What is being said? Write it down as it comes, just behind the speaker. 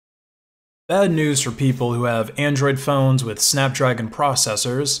Bad news for people who have Android phones with Snapdragon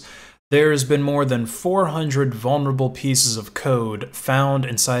processors. There's been more than 400 vulnerable pieces of code found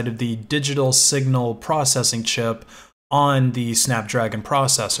inside of the digital signal processing chip on the Snapdragon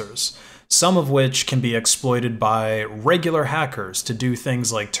processors, some of which can be exploited by regular hackers to do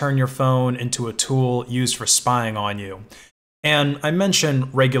things like turn your phone into a tool used for spying on you. And I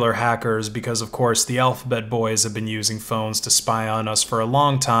mention regular hackers because, of course, the Alphabet Boys have been using phones to spy on us for a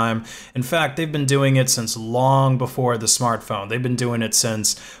long time. In fact, they've been doing it since long before the smartphone. They've been doing it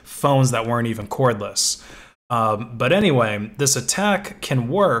since phones that weren't even cordless. But anyway, this attack can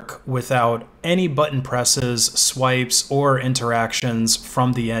work without any button presses, swipes, or interactions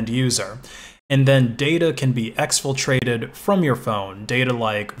from the end user. And then data can be exfiltrated from your phone. Data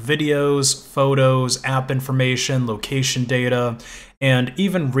like videos, photos, app information, location data, and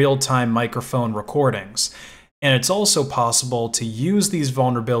even real-time microphone recordings. And it's also possible to use these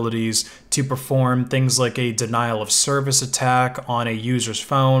vulnerabilities to perform things like a denial of service attack on a user's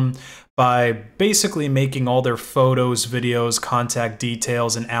phone by basically making all their photos, videos, contact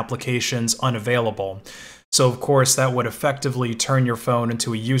details, and applications unavailable. So of course that would effectively turn your phone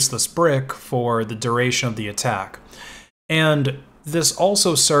into a useless brick for the duration of the attack. And this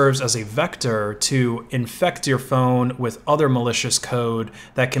also serves as a vector to infect your phone with other malicious code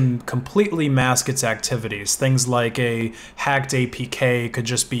that can completely mask its activities. Things like a hacked APK could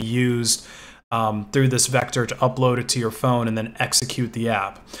just be used through this vector to upload it to your phone and then execute the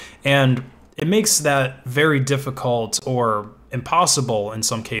app. And it makes that very difficult or impossible in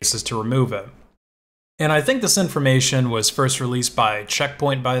some cases to remove it. And I think this information was first released by Check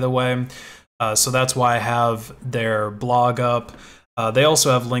Point, by the way, so that's why I have their blog up. They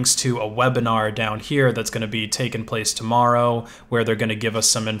also have links to a webinar down here that's going to be taking place tomorrow, where they're going to give us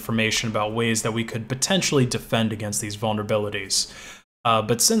some information about ways that we could potentially defend against these vulnerabilities.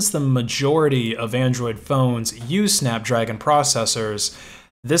 But since the majority of Android phones use Snapdragon processors,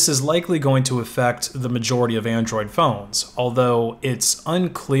 this is likely going to affect the majority of Android phones, although it's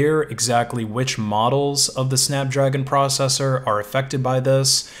unclear exactly which models of the Snapdragon processor are affected by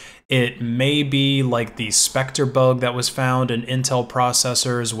this. It may be like the Spectre bug that was found in Intel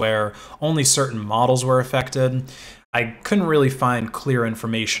processors where only certain models were affected. I couldn't really find clear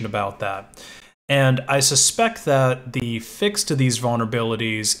information about that. And I suspect that the fix to these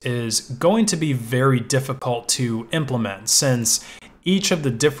vulnerabilities is going to be very difficult to implement, since each of the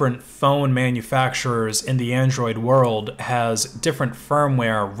different phone manufacturers in the Android world has different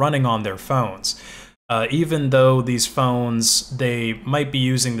firmware running on their phones. Even though these phones, they might be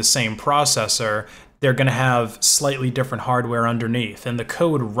using the same processor, they're going to have slightly different hardware underneath. And the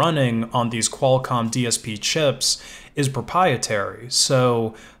code running on these Qualcomm DSP chips is proprietary.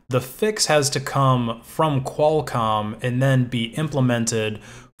 So the fix has to come from Qualcomm and then be implemented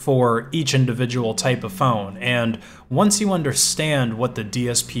for each individual type of phone. And once you understand what the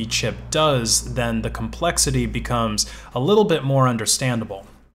DSP chip does, then the complexity becomes a little bit more understandable.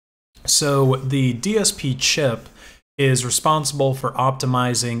 So the DSP chip is responsible for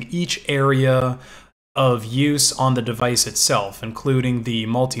optimizing each area of use on the device itself, including the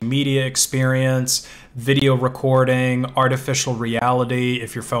multimedia experience, video recording, artificial reality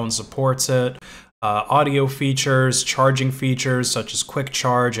if your phone supports it, audio features, charging features such as quick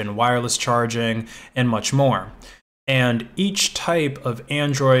charge and wireless charging, and much more. And each type of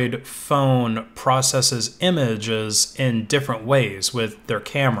Android phone processes images in different ways with their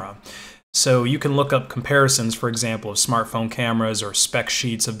camera. So you can look up comparisons, for example, of smartphone cameras or spec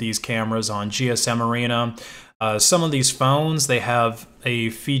sheets of these cameras on GSM Arena. Some of these phones, they have a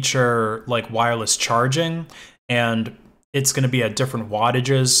feature like wireless charging, and it's going to be at different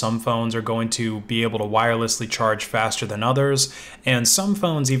wattages. Some phones are going to be able to wirelessly charge faster than others, and some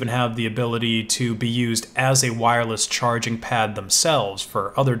phones even have the ability to be used as a wireless charging pad themselves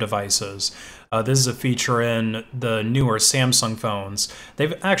for other devices. This is a feature in the newer Samsung phones.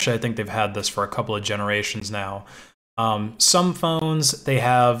 I think they've had this for a couple of generations now. Some phones, they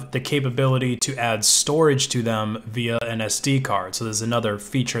have the capability to add storage to them via an SD card. So there's another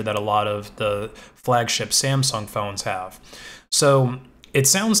feature that a lot of the flagship Samsung phones have. So it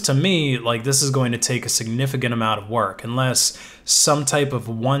sounds to me like this is going to take a significant amount of work unless some type of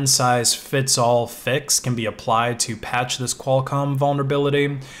one-size-fits-all fix can be applied to patch this Qualcomm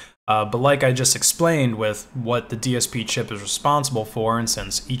vulnerability. But like I just explained with what the DSP chip is responsible for, and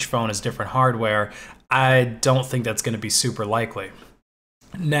since each phone has different hardware, I don't think that's going to be super likely.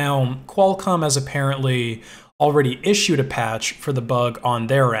 Now, Qualcomm has apparently already issued a patch for the bug on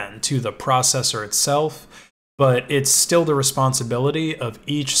their end to the processor itself, but it's still the responsibility of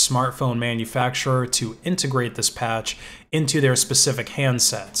each smartphone manufacturer to integrate this patch into their specific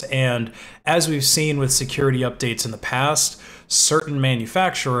handsets. And as we've seen with security updates in the past, certain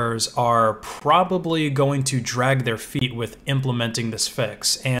manufacturers are probably going to drag their feet with implementing this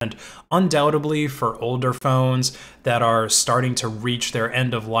fix. And undoubtedly for older phones that are starting to reach their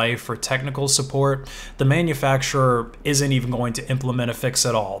end of life for technical support, the manufacturer isn't even going to implement a fix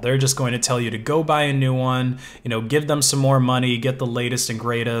at all. They're just going to tell you to go buy a new one, give them some more money, get the latest and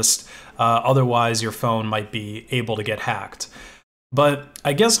greatest. Otherwise, your phone might be able to get hacked. But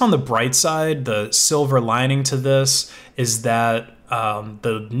I guess on the bright side, the silver lining to this is that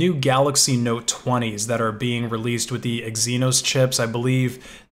the new Galaxy Note 20s that are being released with the Exynos chips, I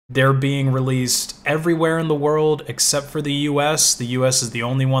believe they're being released everywhere in the world except for the US. The US is the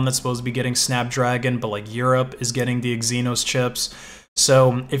only one that's supposed to be getting Snapdragon, but like Europe is getting the Exynos chips.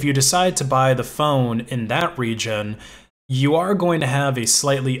 So if you decide to buy the phone in that region, you are going to have a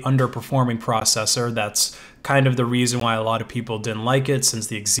slightly underperforming processor. That's kind of the reason why a lot of people didn't like it, since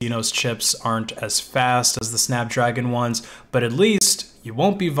the Exynos chips aren't as fast as the Snapdragon ones, but at least you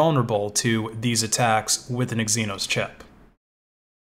won't be vulnerable to these attacks with an Exynos chip.